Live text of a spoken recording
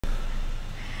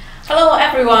Hello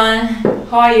everyone,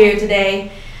 how are you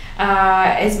today?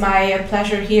 It's my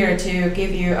pleasure here to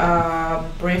give you a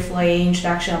briefly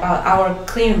introduction about our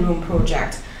clean room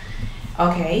project.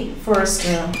 Okay, first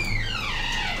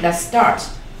let's start.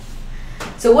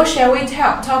 So what shall we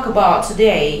talk about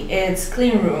today? It's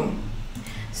clean room.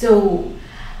 So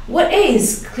what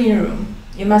is clean room?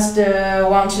 You must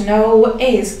want to know what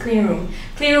is clean room.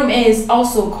 Clean room is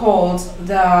also called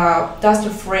the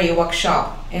dust-free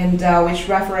workshop, and which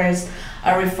refers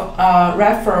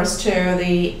to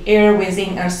the air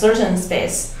within a certain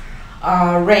space,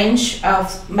 a range of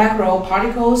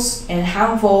microparticles and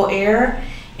harmful air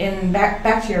and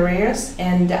bacteria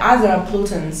and other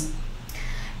pollutants.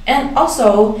 And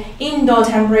also indoor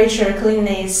temperature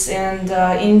cleanliness and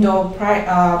indoor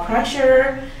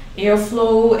pressure,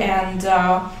 airflow, and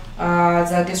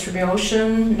the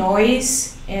distribution,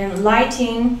 noise, and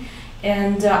lighting,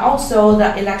 and also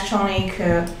the electronic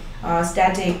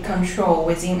static control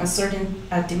within a certain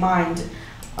demand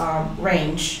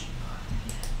range.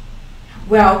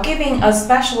 Well, giving a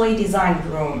specially designed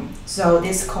room, so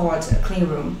this is called a clean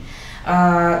room.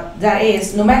 That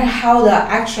is, no matter how the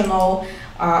actual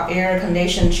air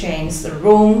condition changes, the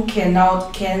room can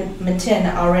maintain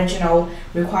the original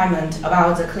requirement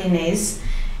about the cleanness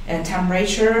and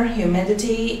temperature,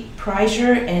 humidity,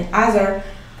 pressure, and other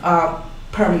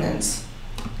permanent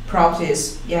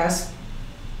properties. Yes.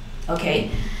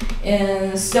 Okay.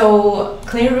 And so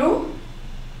clean room.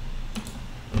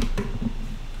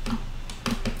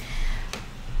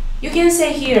 You can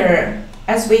say here,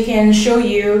 as we can show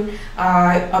you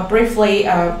briefly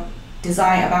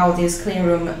design about this clean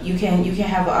room. You can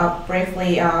have a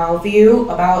briefly view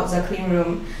about the clean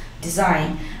room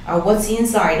design. What's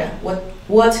inside?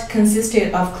 What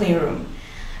consisted of clean room?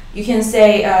 You can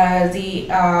say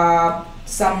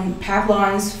some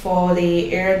pipelines for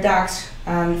the air duct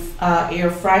and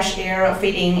fresh air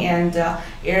feeding and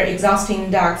air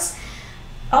exhausting ducts.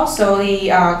 Also,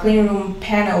 the clean room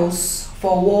panels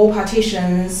for wall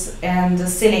partitions and the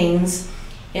ceilings,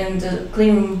 and the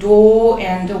clean room door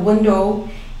and the window,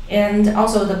 and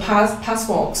also the pass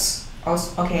box.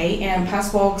 Okay, and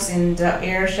pass box and the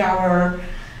air shower,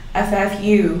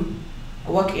 FFU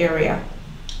work area,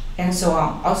 and so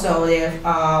on. Also the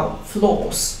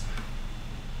floors.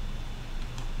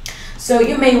 So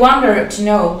you may wonder to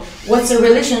know what's the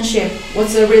relationship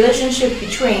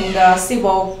between the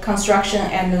civil construction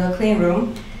and the clean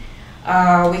room.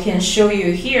 We can show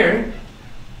you here.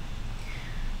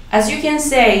 As you can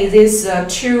see, these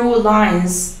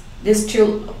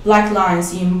two black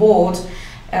lines in bold,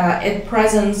 it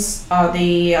presents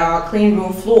the clean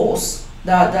room floors,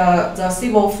 the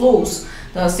civil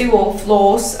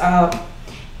floors,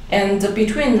 and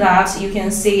between that you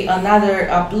can see another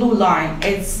blue line.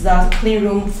 It's the clean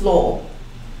room floor,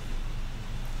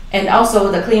 and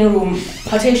also the clean room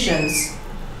partitions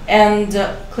and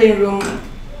clean room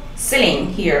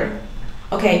ceiling here.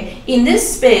 Okay, in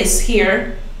this space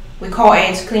here, we call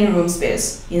it clean room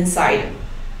space inside.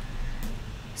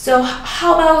 So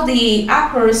how about the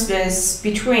upper space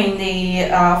between the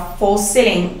false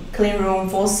ceiling, clean room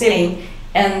false ceiling,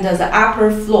 and the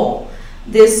upper floor?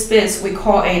 This space we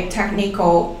call a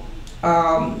technical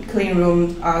clean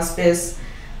room space.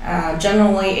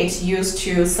 Generally, it's used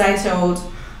to settle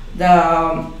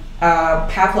the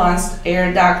pipelines,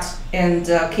 air duct, and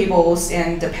cables,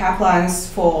 and the pipelines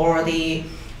for the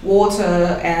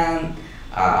water and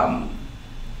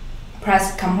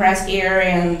compressed air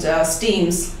and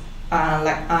steams,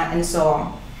 and so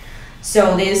on.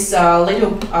 So this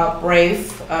little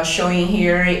brief showing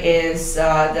here is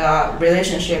the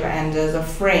relationship and the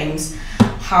frames,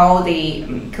 how the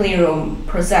clean room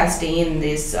processed in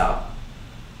these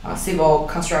civil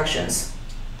constructions.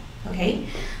 Okay.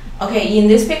 Okay. In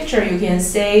this picture, you can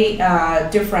see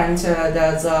different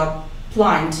the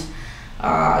plant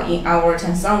in our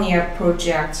Tanzania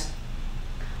project.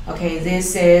 Okay,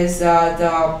 this is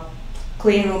the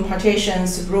clean room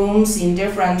partitions, rooms in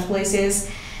different places,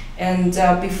 and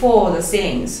before the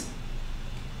ceilings.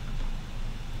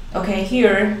 Okay,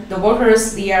 here the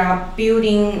workers, they are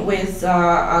building with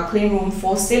a clean room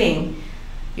false ceiling.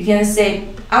 You can see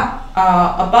up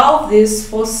above this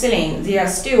false ceiling, they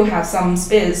still have some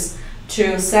space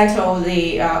to settle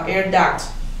the air duct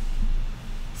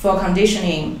for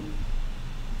conditioning.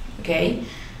 Okay.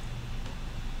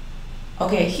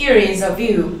 Okay, here is a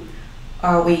view.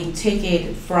 We take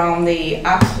it from the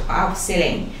up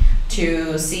ceiling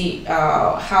to see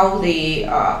how the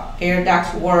air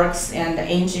duct works and the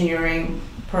engineering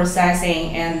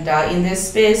processing. And in this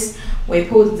space, we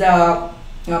put the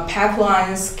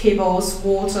pipelines, cables,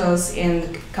 waters,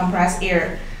 and compressed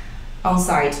air on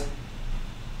site.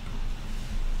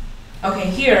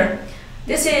 Okay, here,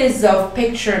 this is a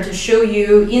picture to show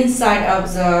you inside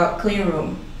of the clean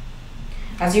room.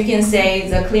 As you can see,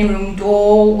 the clean room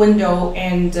door, window,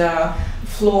 and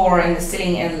floor, and the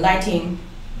ceiling, and lighting.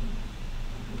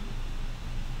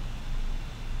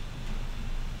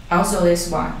 Also this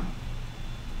one.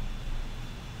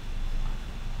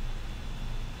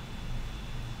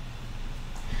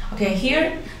 Okay,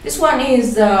 here, this one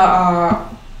is a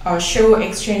show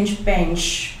exchange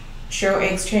bench. Show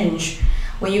exchange.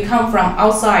 When you come from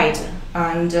outside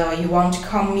and you want to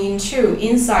come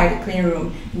inside the clean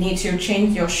room, you need to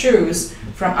change your shoes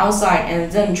from outside and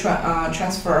then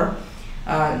transfer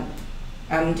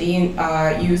and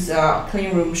use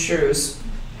clean room shoes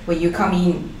when you come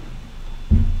in.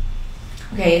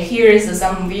 Okay, here is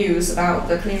some views about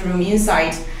the clean room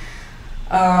inside.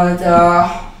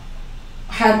 The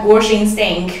hand washing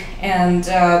sink and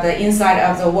the inside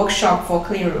of the workshop for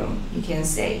clean room, you can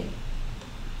see.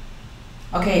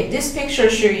 Okay, this picture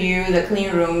shows you the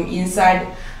clean room inside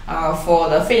for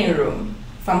the filling room,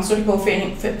 pharmaceutical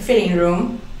filling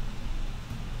room,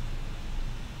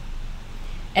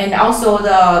 and also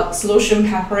the solution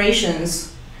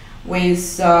preparations with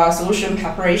solution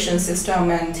preparation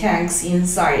system and tanks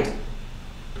inside.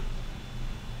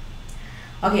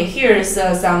 Okay, here is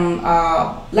some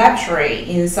laboratory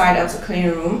inside of the clean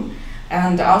room,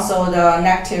 and also the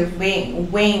negative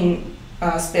wing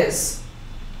space,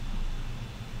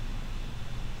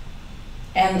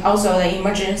 and also the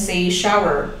emergency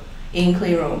shower in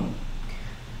clean room.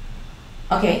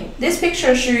 Okay, this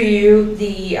picture shows you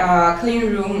the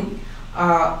clean room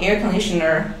air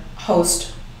conditioner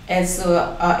host. It's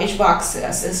a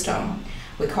HVAC system,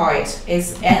 we call it.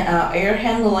 It's an air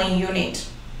handling unit.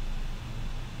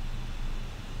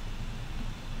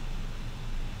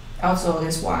 Also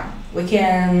this one. We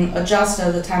can adjust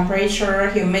the temperature,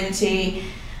 humidity,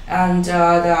 and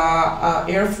the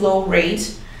airflow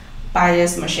rate by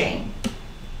this machine.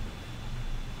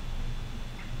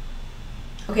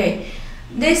 Okay,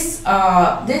 the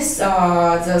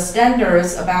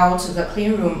standards about the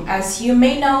clean room. As you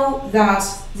may know that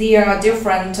there are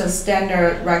different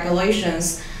standard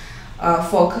regulations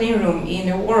for clean room in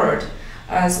the world.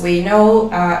 As we know,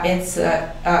 it's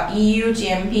EU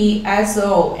GMP,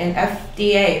 ISO, and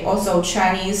FDA, also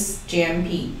Chinese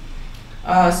GMP.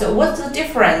 So what's the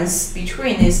difference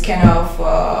between these kind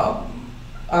of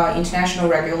international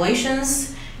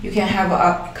regulations? You can have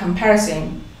a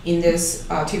comparison in this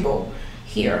table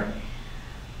here.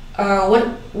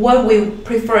 What we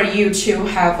prefer you to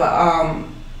have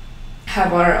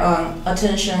our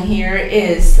attention here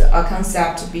is a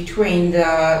concept between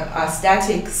the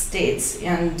static states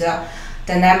and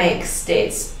dynamic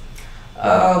states.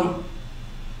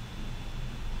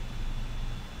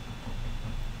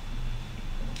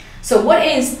 So what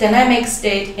is dynamic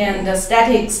state and the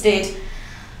static state?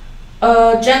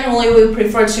 Generally, we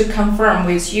prefer to confirm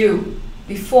with you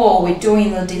before we're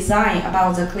doing the design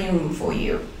about the clean room for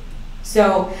you.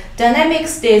 So dynamic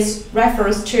states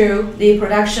refers to the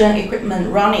production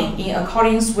equipment running in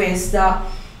accordance with the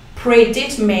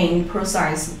predetermined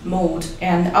process mode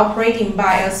and operating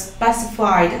by a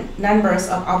specified numbers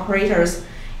of operators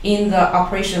in the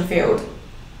operation field.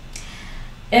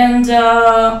 And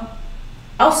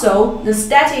also the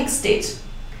static state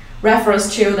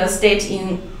refers to the state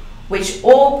in which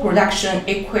all production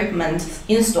equipment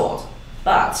installed,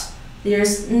 but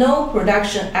there's no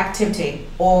production activity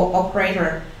or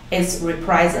operator is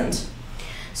present.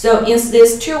 So in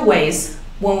these two ways,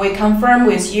 when we confirm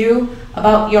with you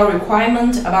about your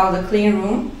requirement about the clean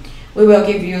room, we will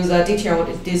give you the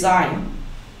detailed design.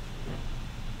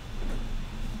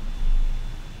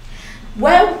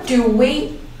 Where do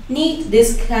we need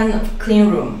this kind of clean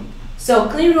room? So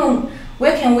clean room,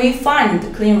 where can we find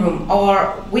the clean room,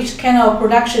 or which kind of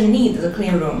production needs the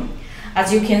clean room?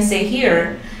 As you can see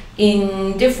here,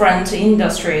 in different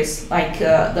industries like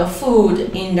the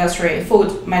food industry,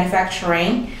 food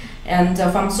manufacturing, and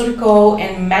pharmaceutical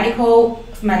and medical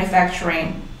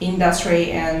manufacturing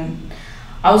industry, and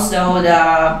also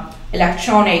the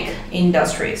electronic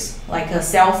industries like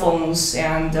cell phones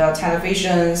and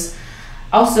televisions,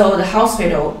 also the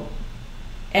hospital,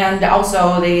 and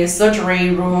also the surgery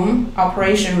room,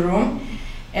 operation room,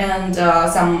 and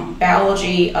some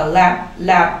biology laboratory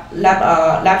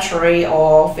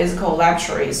or physical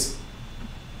laboratories.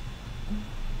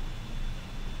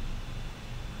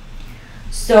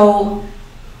 So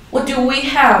what do we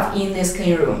have in this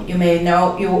clean room? You may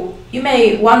know, you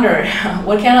may wonder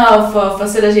what kind of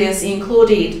facilities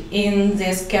included in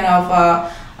this kind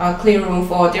of clean room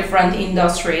for different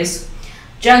industries.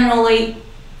 Generally,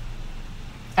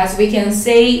 as we can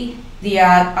see, there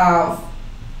are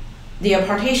their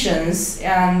partitions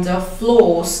and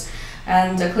floors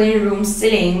and the clean room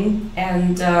ceiling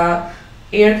and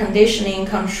air conditioning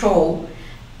control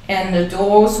and the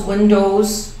doors,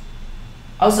 windows,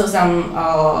 also some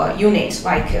units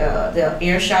like the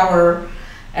air shower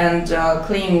and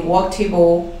clean work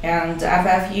table and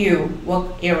FFU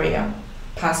work area,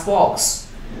 pass box.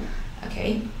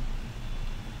 Okay.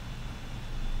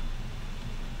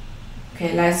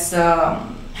 Okay, let's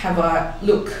have a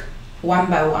look one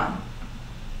by one.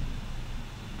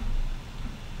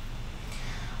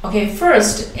 Okay,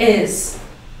 first is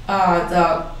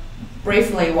the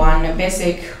briefly one, the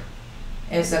basic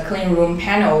is a clean room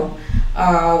panel.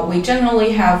 We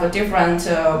generally have different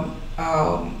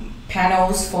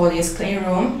panels for this clean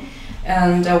room,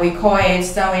 and we call it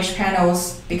sandwich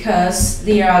panels because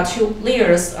there are two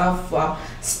layers of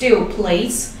steel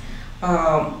plates,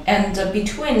 and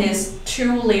between these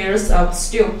two layers of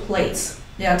steel plates,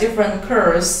 there are different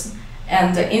curves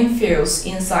and infills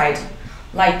inside,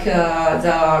 like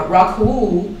the rock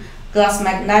wool, glass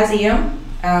magnesium,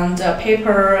 and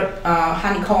paper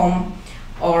honeycomb,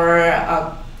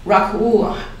 or rock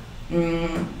wool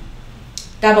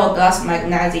double glass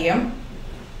magnesium.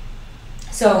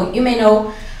 So you may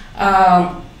know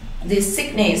the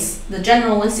thickness, the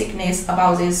general thickness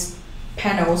about these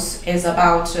panels is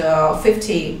about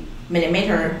 50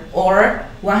 millimeter or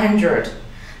 100.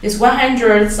 This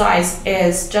 100 size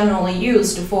is generally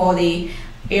used for the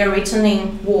air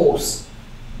returning walls.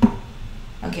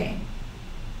 Okay.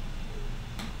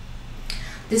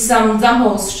 These some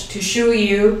examples to show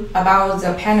you about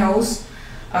the panels,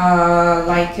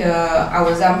 like our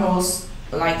examples,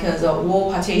 like the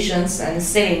wall partitions and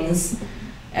ceilings,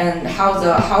 and how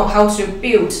to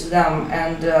build them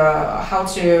and how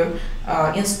to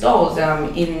install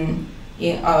them in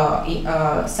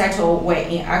a settled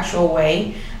way, in actual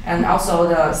way, and also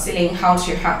the ceiling, how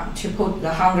to put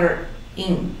the hanger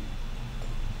in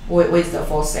with the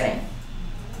false ceiling.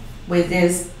 With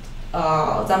this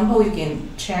example, you can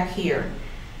check here.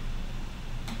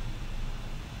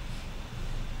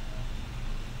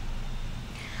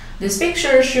 This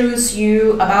picture shows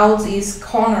you about these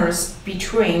corners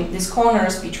between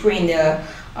the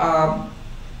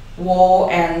wall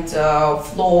and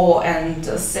floor and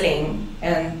ceiling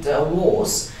and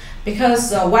walls.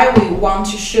 Because why we want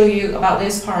to show you about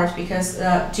this part, because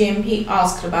GMP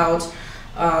asked about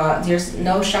there's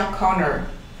no sharp corner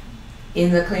in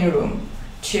the clean room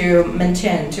to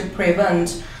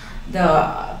prevent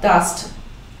the dust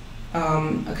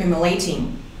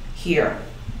accumulating here.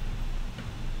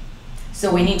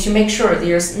 So we need to make sure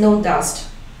there's no dust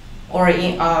or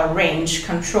in range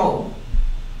control.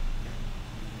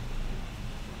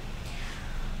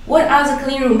 What are the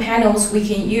clean room panels we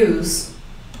can use?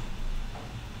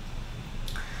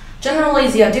 Generally,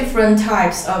 there are different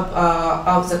types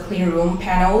of the clean room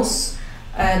panels.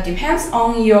 Depends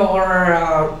on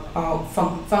your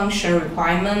function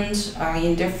requirement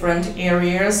in different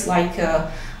areas, like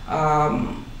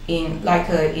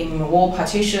in wall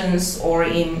partitions or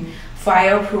in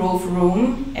fireproof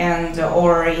room and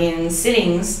or in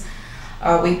ceilings.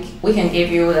 We can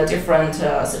give you the different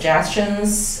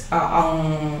suggestions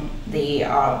on the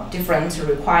different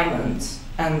requirements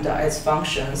and its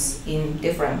functions in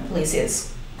different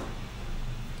places.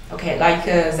 Okay, like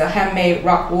the handmade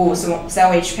rock wool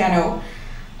sandwich panel,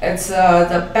 it's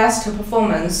the best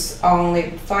performance on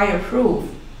the fireproof.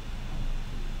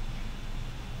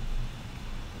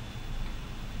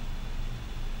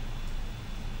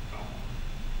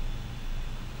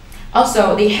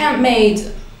 Also, the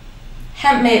handmade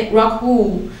rock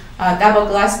wool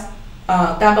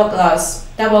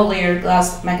double layer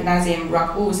glass magnesium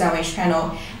rock wool sandwich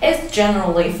panel is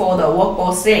generally for the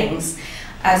walkable ceilings.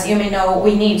 As you may know,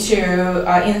 we need to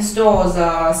install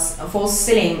the false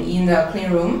ceiling in the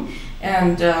clean room,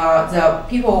 and the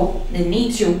people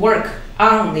need to work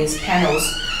on these panels.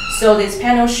 So this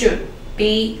panel should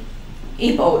be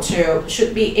able to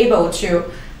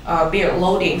bear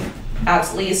loading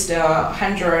at least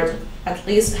 100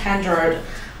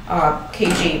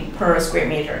 kg per square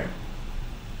meter.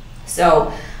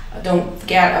 So don't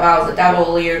forget about the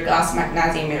double layer glass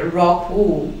magnesium rock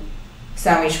wool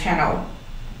sandwich panel.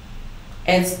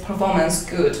 Its performance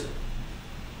good.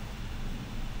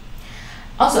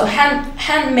 Also,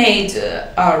 handmade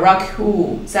rock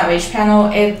wool sandwich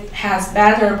panel, it has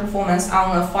better performance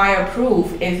on the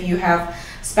fireproof if you have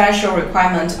special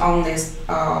requirement on this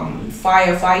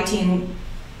firefighting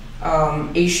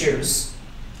issues.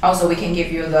 Also, we can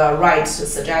give you the right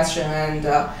suggestion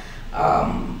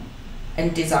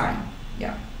and design.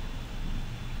 Yeah.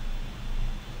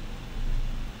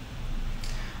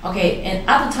 Okay, and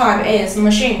other type is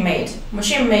machine-made.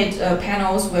 Machine-made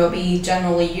panels will be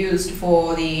generally used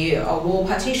for the wall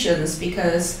partitions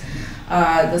because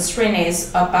the strength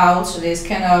about this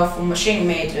kind of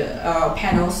machine-made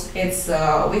panels. It's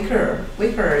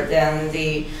weaker than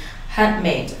the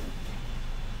handmade.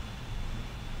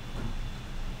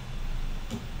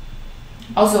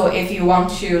 Also, if you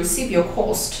want to save your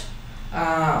cost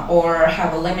or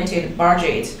have a limited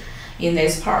budget in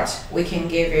this part, we can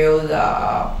give you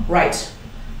the right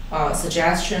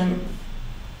suggestion.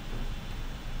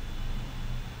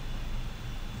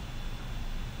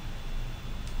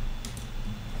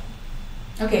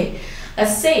 Okay,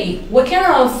 let's see what kind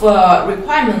of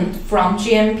requirement from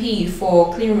GMP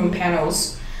for clean room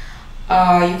panels.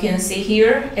 You can see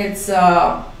here it's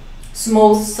a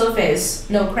smooth surface,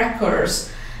 no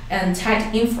crackers, and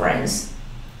tight interface,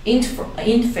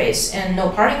 and no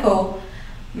particle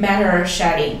matter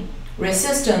shedding,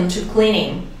 resistant to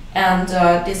cleaning and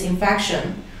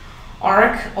disinfection.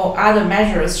 Arc or other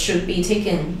measures should be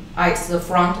taken at the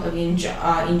front of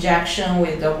injection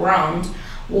with the ground,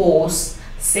 walls,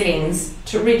 ceilings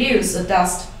to reduce the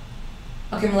dust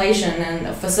accumulation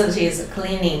and facilities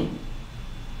cleaning.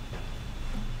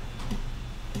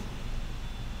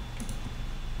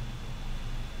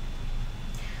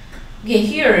 Okay,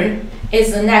 here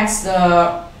is the next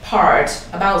part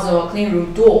about the clean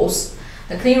room doors.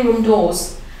 The clean room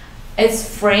doors,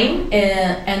 its frame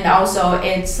and also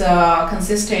it's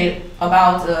consisted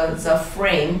about the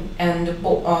frame and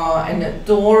the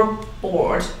door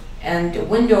board and the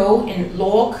window and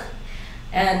lock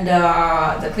and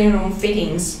the clean room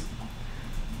fittings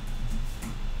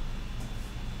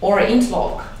or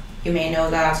interlock, you may know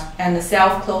that, and the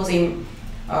self-closing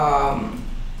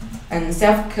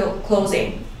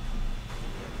self-closing.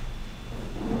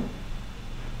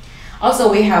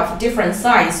 Also, we have different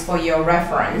size for your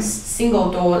reference: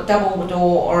 single door, double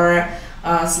door, or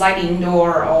sliding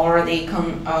door, or the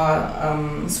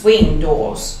swing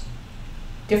doors.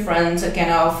 Different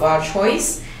kind of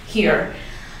choice here.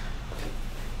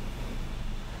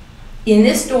 In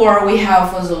this door, we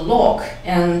have the lock,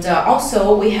 and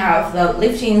also we have the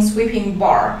lifting sweeping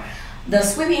bar. The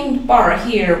sweeping bar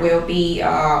here will be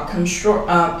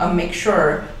make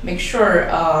sure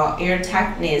air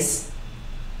tightness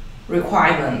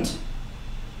requirement,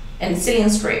 and ceiling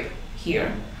strip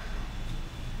here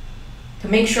to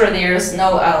make sure there's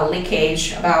no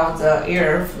leakage about the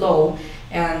air flow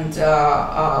and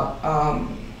a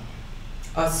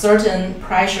certain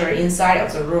pressure inside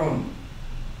of the room.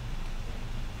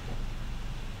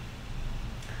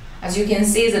 As you can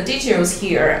see the details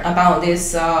here about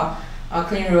this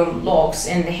clean room locks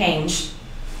and hinge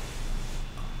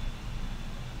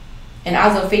and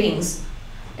other fittings,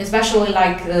 especially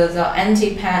like the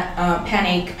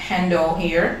anti-panic handle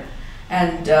here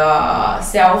and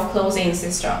self-closing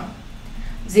system.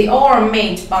 They all are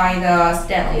made by the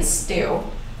stainless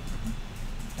steel.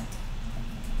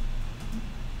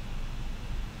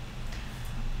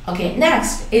 Okay,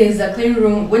 next is the clean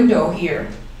room window here.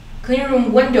 Clean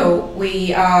room window,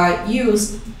 we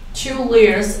use 2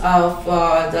 layers of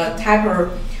the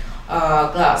tempered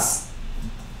glass.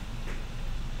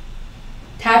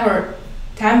 Tempered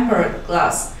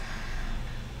glass,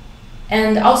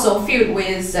 and also filled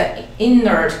with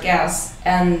inert gas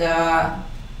and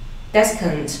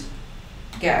desiccant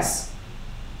gas.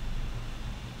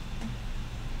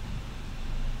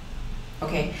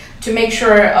 Okay, to make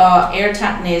sure air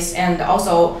tightness and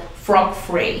also frog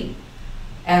free,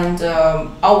 and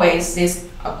always this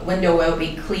window will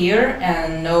be clear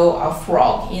and no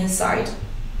frog inside.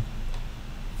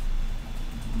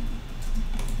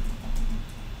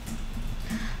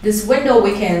 This window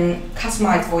we can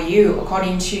customize for you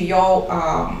according to your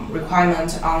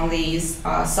requirement on these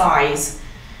size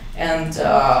and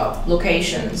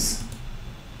locations.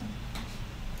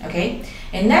 Okay,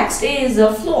 and next is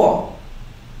the floor,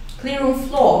 clean room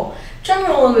floor.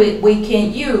 Generally, we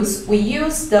use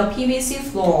the PVC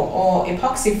floor or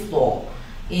epoxy floor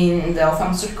in the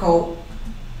pharmaceutical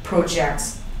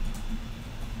projects.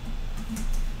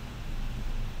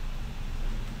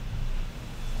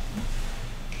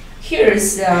 Here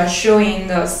is showing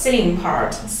the ceiling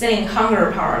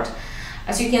hanger part.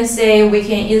 As you can see, we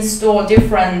can install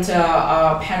different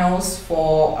panels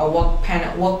for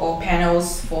workable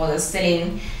panels for the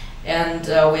ceiling, and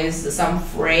with some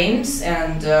frames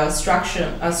and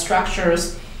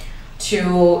structures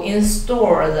to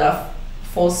install the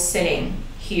false ceiling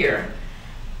here.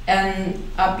 And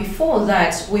before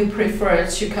that, we prefer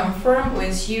to confirm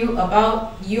with you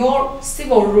about your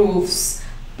civil roofs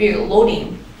build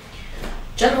loading.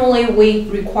 Generally, we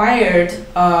required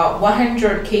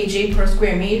 100 kg per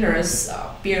square meters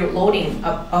beer loading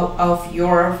of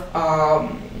your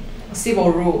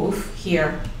civil roof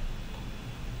here.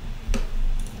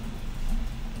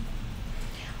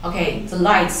 Okay, the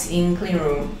lights in clean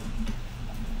room.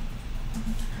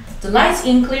 The lights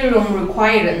in clean room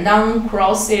required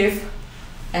non-corrosive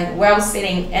and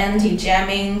well-sitting,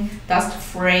 anti-jamming,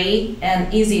 dust-free,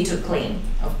 and easy to clean,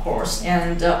 of course.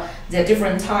 And there are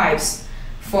different types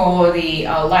for the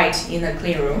light in the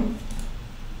clean room.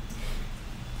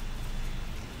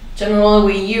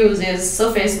 Generally, we use is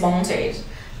surface mounted.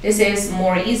 This is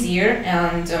more easier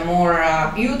and more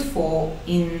beautiful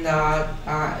in the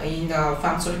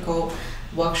pharmaceutical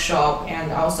workshop,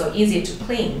 and also easy to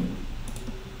clean.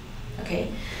 Okay,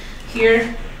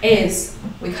 here is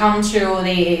we come to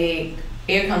the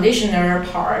air conditioner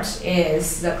part.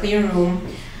 Is the clean room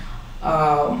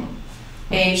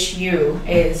HU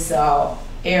is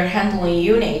air handling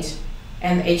unit,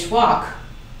 and HVAC,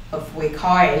 we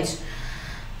call it.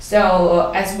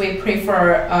 So as we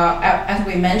prefer, as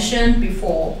we mentioned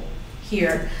before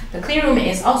here, the clean room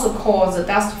is also called the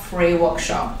dust-free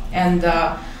workshop, and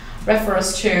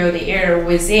refers to the air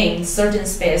within certain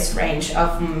space range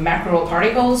of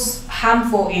microparticles,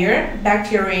 harmful air,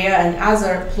 bacteria, and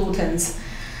other pollutants,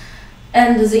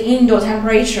 and the indoor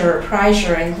temperature,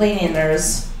 pressure, and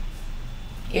cleanliness,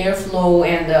 airflow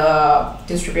and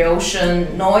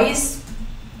distribution, noise,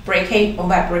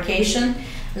 vibration,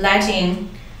 lighting.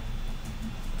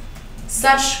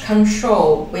 Such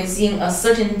control within a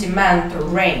certain demand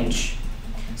range.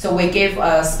 So we give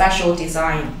a special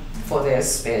design for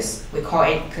this space. We call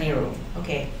it clean room.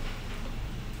 Okay.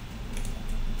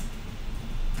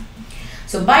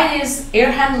 So by this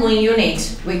air handling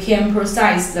unit, we can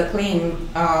process the clean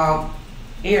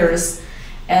airs,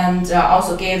 and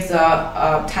also give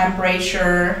the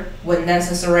temperature when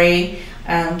necessary,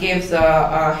 and give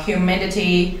the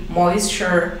humidity,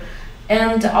 moisture,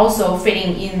 and also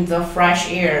fitting in the fresh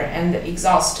air and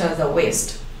exhaust the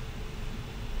waste.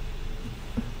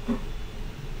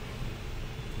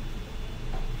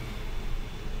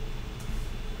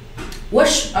 What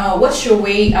should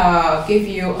we give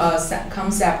you a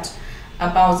concept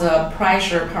about the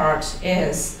pressure part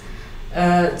is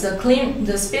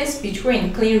the space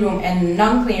between clean room and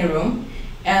non-clean room,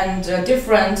 and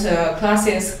different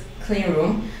classes clean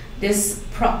room. This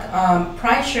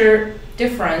pressure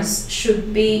difference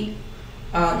should be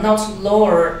not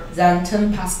lower than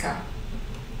 10 Pascal.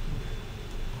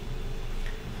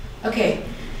 Okay,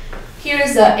 here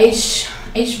is the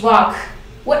HVAC.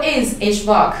 What is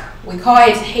HVAC? We call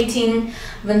it heating,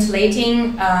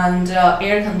 ventilating, and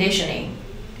air conditioning.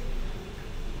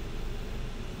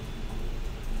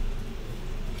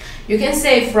 You can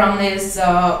see from this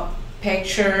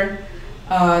picture,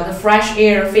 the fresh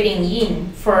air fitting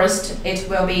in. First, it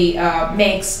will be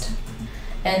mixed,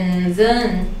 and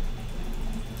then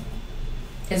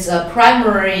it's a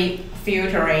primary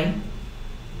filtering,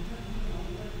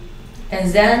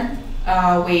 and then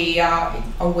we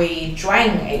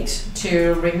drain it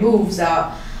to remove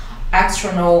the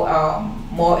external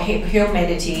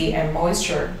humidity and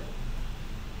moisture.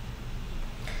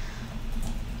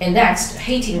 And next,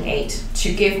 heating it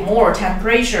to give more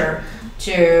temperature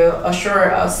to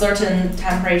assure a certain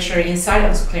temperature inside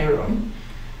of the clean room.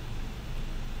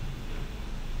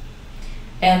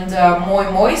 And more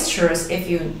moistures if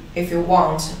you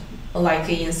want, like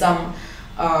in some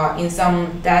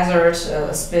desert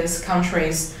space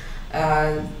countries,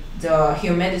 the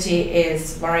humidity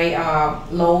is very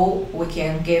low. We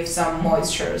can give some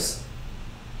moistures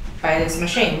by this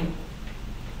machine.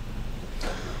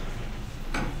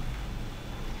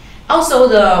 Also,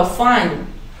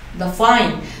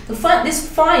 this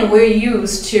fine we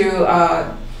use to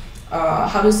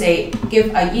how to say,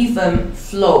 give an even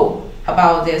flow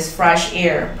about this fresh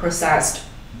air processed.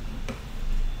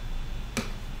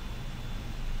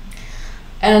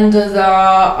 And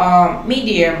the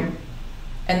medium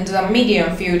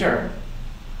filter,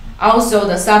 also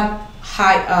the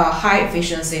high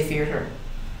efficiency filter.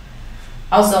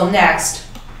 Also next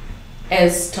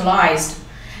is sterilized.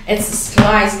 It's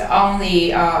sterilized on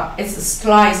the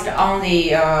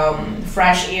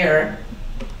fresh air.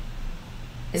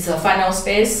 It's a final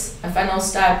space, a final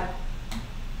step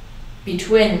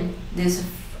between this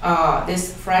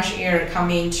fresh air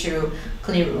coming to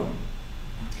clean room.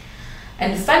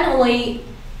 And finally,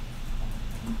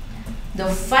 the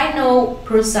final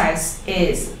process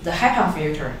is the HEPA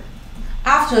filter.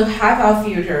 After HEPA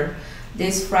filter,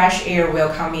 this fresh air will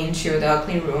come into the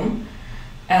clean room,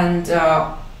 and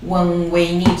when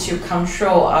we need to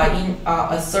control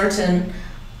a certain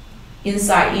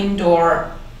inside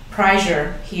indoor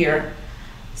pressure here.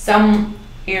 Some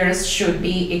airs should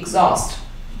be exhaust,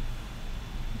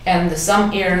 and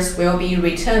some airs will be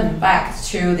returned back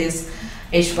to this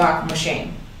HVAC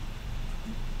machine.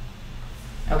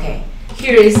 Okay,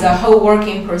 here is the whole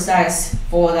working process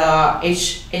for the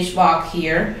HVAC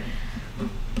here.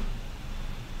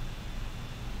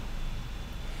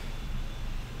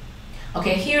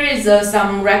 Okay, here is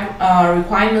some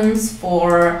requirements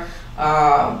for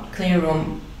clean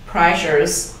room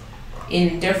pressures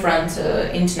in different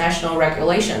international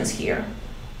regulations here.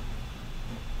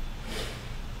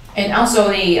 And also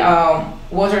the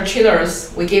water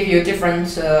chillers, we give you different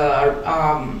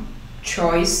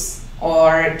choice,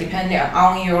 or depending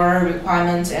on your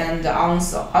requirement, and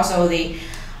also the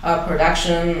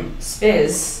production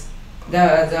space,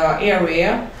 the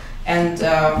area, and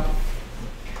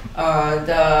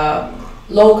the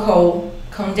local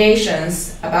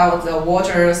conditions about the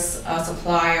water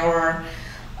supply or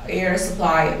air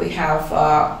supply. We have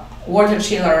water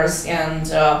chillers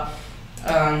and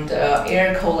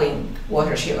air cooling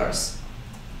water chillers.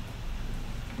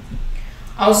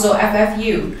 Also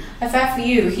FFU.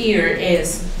 FFU here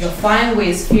is your fine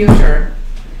width filter.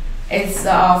 It's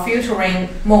a filtering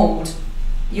mode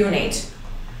unit,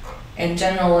 and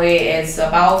generally it's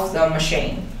above the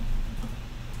machine.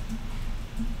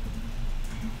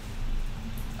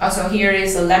 Also here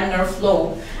is a laminar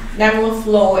flow. Laminar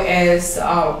flow is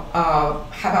a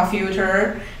HEPA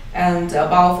filter and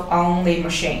above on the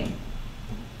machine.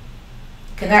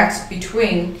 Connect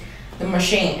between the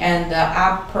machine and the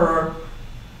upper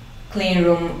clean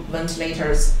room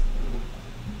ventilators.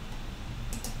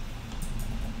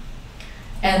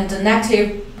 And the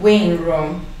negative wind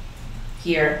room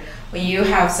here, when you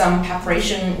have some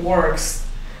preparation works,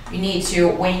 you need to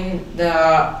win the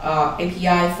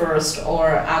API first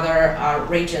or other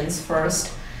regions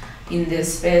first in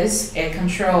this space. It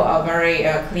control a very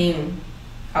clean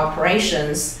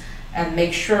operations and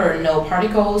make sure no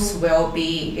particles will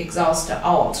be exhausted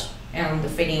out, and the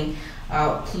feeding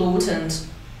pollutant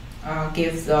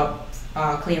give the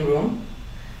clean room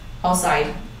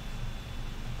outside.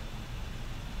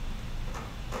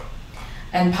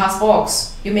 And pass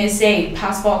box, you may say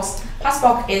pass box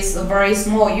is a very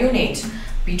small unit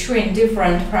between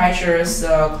different pressures,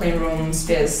 clean room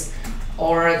space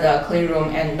or the clean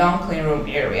room and non-clean room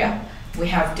area. We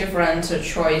have different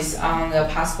choice on the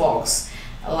pass box,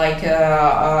 like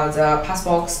the pass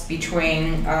box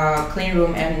between clean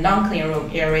room and non-clean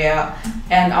room area,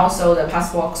 and also the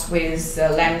pass box with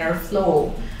laminar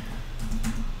flow.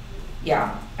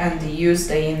 Yeah, and used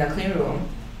in the clean room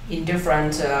in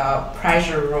different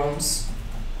pressure rooms.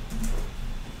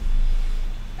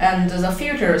 And the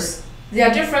filters, there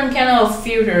are different kind of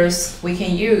filters we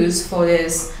can use for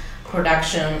this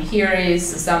production. Here is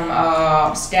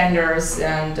some standards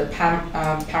and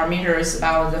parameters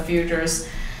about the filters.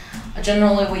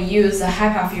 Generally, we use a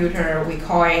HEPA filter. We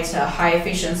call it a high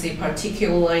efficiency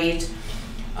particulate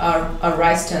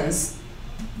arrestance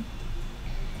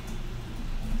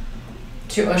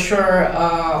to assure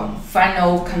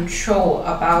final control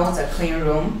about the clean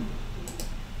room.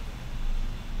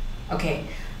 Okay,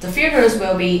 the filters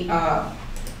will be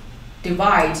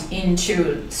divided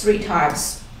into 3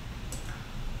 types.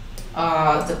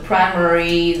 The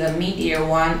primary, the medium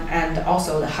one, and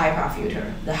also the HEPA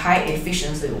filter, the high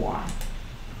efficiency one.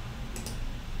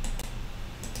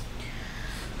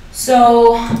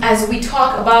 So as we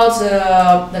talk about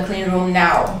the clean room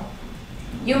now,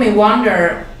 you may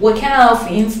wonder what kind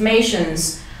of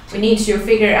informations we need to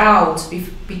figure out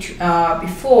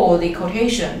before the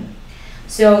quotation.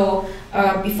 So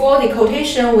before the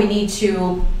quotation, we need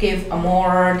to give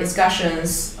more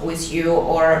discussions with you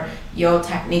or your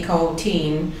technical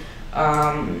team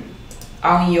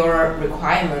on your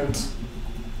requirement.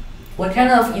 What kind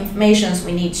of information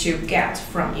we need to get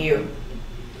from you?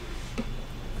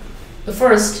 The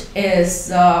first is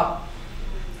the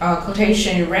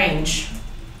quotation range.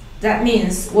 That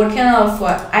means what kind of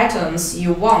items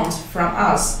you want from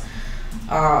us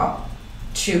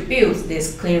to build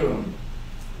this clean room.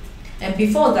 And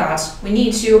before that, we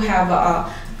need to have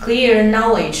a clear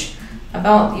knowledge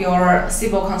about your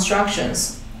civil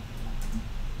constructions.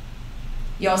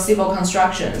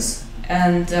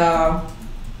 And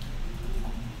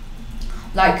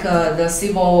like the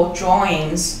civil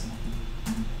drawings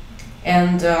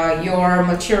and your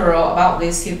material about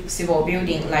this civil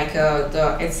building, like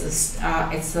it's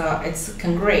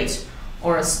concrete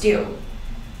or steel,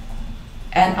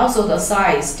 and also the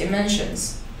size,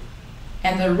 dimensions,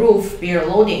 and the roof bear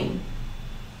loading.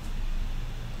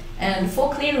 And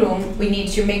for clean room, we need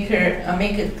to make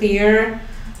it clear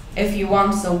if you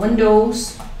want the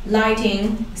windows,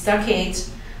 lighting,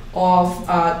 staircase, or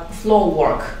floor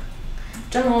work.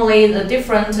 Generally, the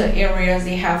different areas,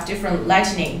 they have different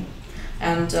lighting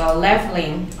and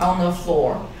leveling on the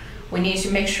floor. We need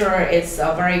to make sure it's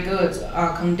a very good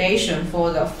condition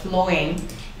for the flooring.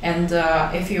 And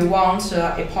if you want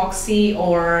epoxy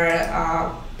or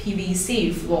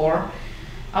PVC floor,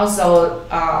 also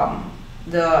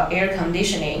the air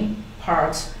conditioning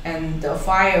part and the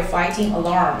firefighting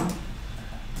alarm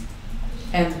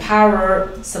and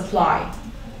power supply.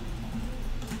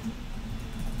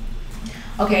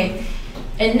 Okay,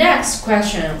 and next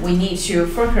question, we need to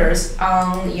focus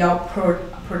on your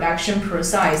production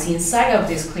process inside of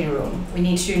this clean room. We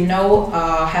need to know,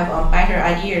 have a better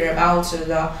idea about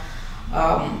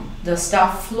the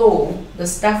staff flow,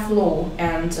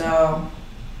 and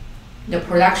the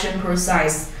production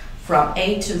process from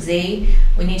A to Z.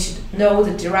 We need to know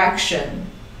the direction,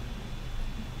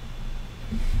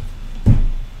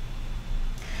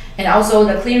 and also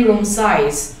the clean room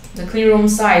size. The clean room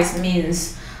size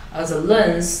means the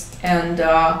length and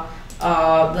the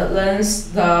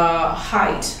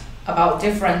height about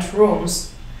different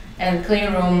rooms, and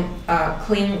clean room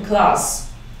clean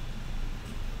class.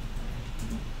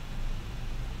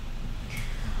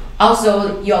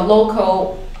 Also your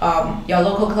local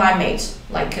climate,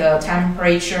 like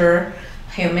temperature,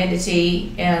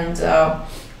 humidity, and the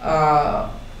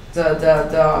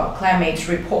climate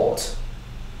report.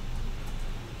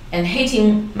 And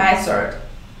heating method,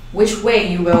 which way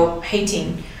you will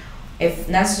heating if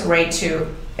necessary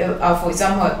to, for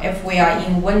example, if we are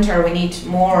in winter, we need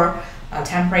more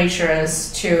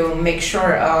temperatures to make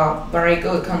sure a very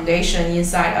good condition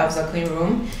inside of the clean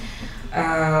room.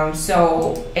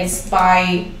 So it's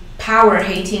by power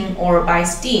heating or by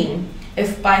steam.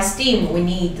 If by steam, we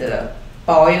need the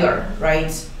boiler,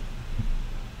 right?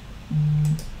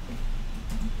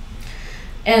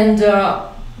 And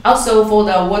also for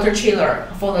the water chiller,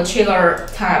 for the chiller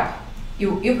type,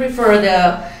 you prefer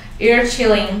the air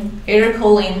chilling, air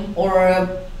cooling, or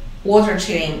water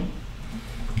chilling.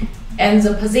 And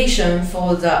the position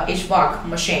for the HVAC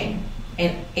machine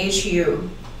in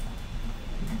HU.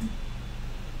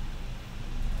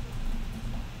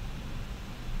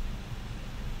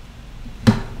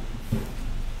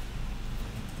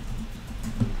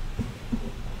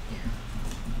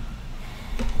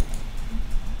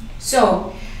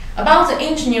 So, about the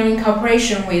engineering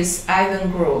cooperation with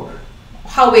Ivan Group,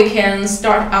 how we can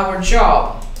start our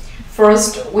job.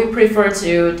 First, we prefer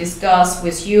to discuss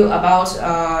with you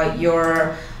about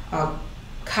your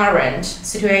current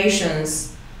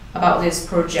situations about this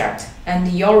project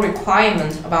and your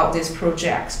requirement about this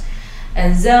project.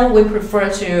 And then we prefer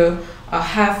to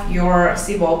have your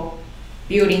civil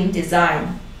building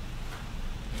design.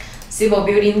 Civil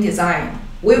building design.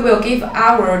 We will give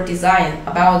our design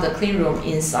about the clean room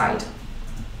inside.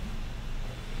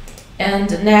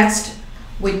 And next,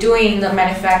 we're doing the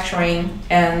manufacturing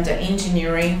and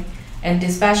engineering and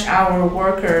dispatch our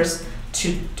workers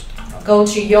to go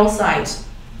to your site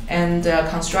and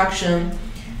construction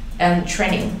and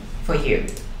training for you.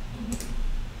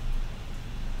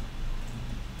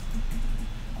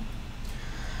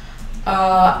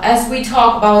 As we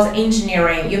talk about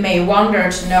engineering, you may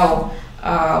wonder to know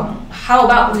how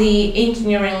about the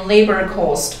engineering labor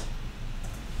cost?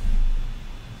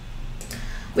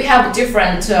 We have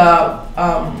different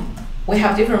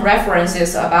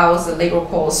references about the labor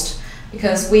cost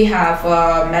because we have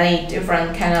many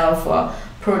different kind of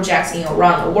projects in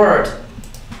around the world.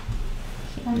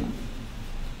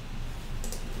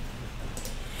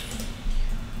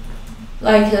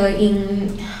 Like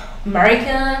in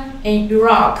America, in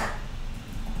Iraq,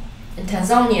 in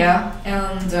Tanzania,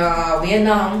 and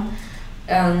Vietnam,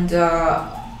 and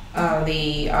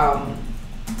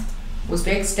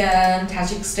Uzbekistan,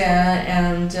 Tajikistan,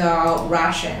 and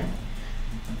Russian.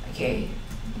 Okay.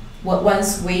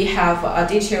 Once we have a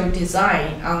detailed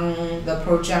design on the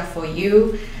project for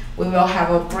you, we will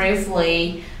have a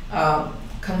briefly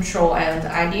control and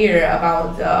idea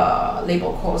about the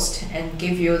labor cost and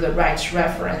give you the right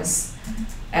reference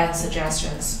and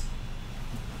suggestions.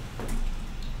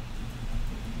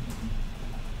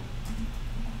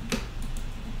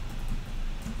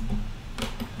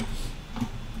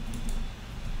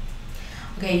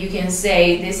 Okay, you can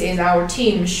say this is our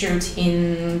team shoot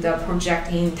in the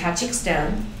project in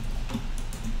Tajikistan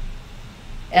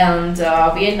and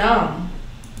Vietnam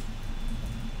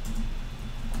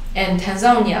and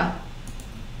Tanzania.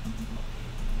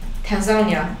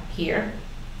 Tanzania here.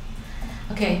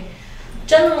 Okay,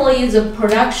 generally the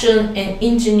production and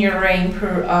engineering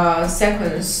per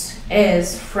sequence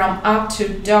is from up to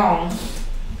down.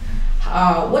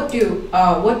 what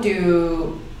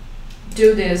do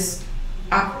this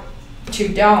up to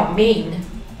down mean?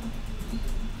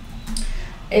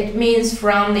 It means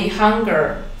from the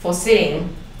hanger for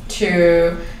sitting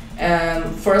to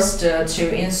first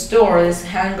to install these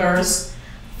hangers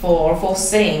for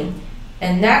sitting,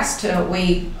 and next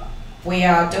we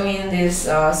are doing this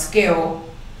scale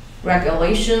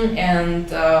regulation and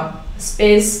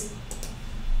space,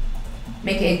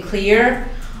 make it clear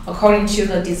according to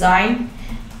the design,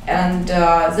 and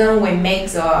then we make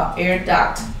the air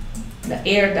duct,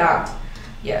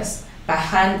 yes, by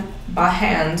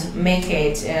hand make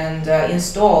it and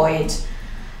install it.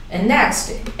 And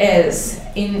next is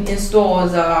install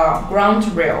the ground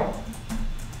rail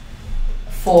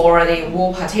for the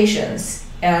wall partitions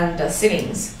and the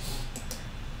ceilings.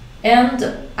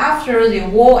 And after the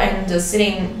wall and the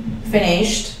ceiling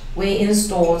finished, we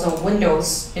install the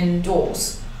windows and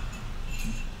doors.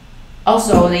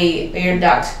 Also, the air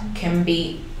duct can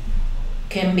be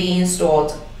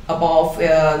installed above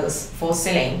for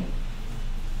ceiling.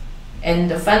 And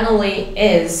finally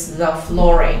is the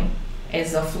flooring.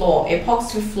 Is the floor,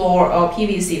 epoxy floor or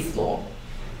PVC floor.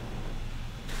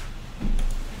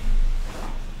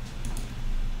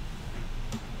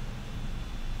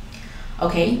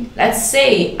 Okay, let's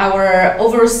say our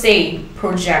overseas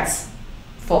projects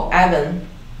for Ivan.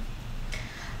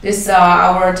 This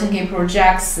our turnkey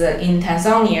projects in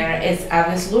Tanzania. It's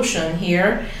Ivan Solution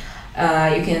here.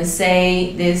 You can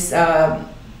say this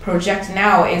project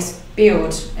now is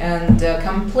built and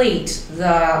complete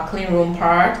the clean room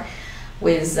part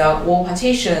with wall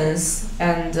partitions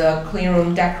and clean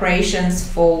room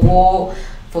decorations for wall,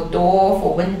 for door,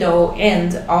 for window,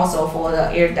 and also for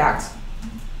the air duct.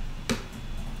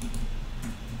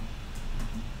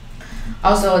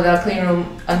 Also the clean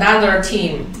room, another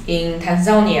team in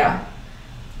Tanzania.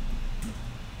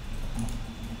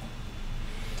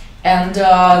 And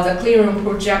the clean room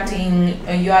project in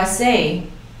USA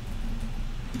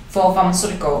for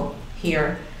pharmaceutical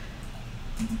here.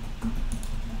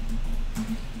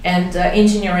 And the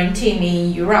engineering team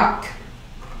in Iraq.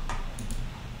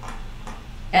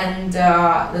 And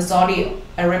the Saudi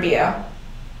Arabia.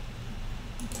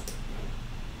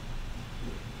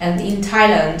 And in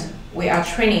Thailand, we are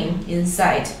training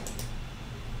inside.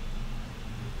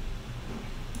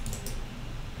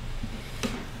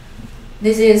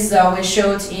 This is we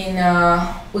showed in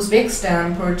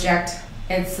Uzbekistan project.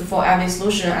 It's for Ivan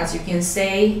Solution, as you can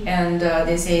see, and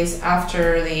this is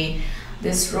after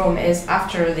this room is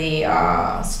after the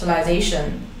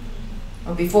sterilization,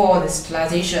 or before the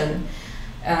sterilization,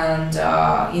 and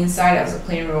inside of the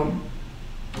clean room.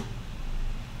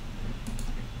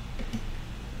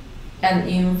 And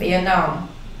in Vietnam,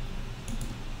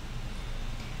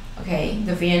 okay,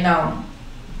 the Vietnam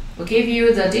will give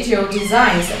you the detailed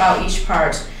designs about each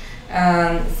part,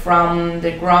 from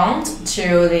the ground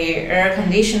to the air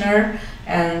conditioner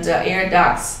and air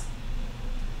ducts.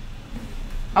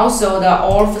 Also,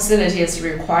 all facilities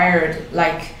required,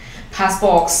 like pass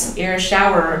box, air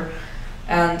shower,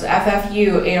 and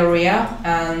FFU area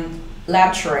and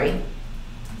laboratory.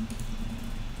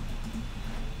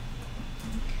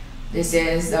 This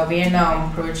is the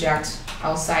Vietnam project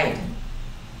outside.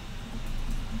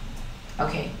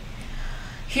 Okay,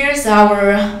 here's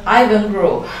our Ivan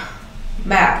Group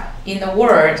map in the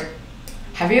world.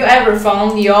 Have you ever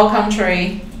found your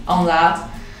country on that?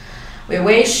 We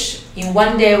wish in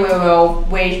one day we will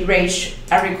reach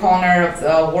every corner of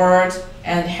the world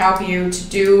and help you to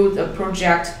do the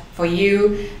project for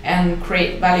you and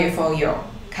create value for your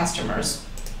customers.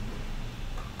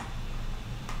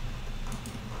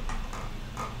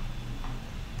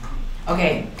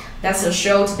 Okay, that's the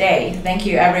show today. Thank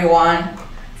you everyone.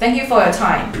 Thank you for your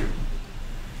time.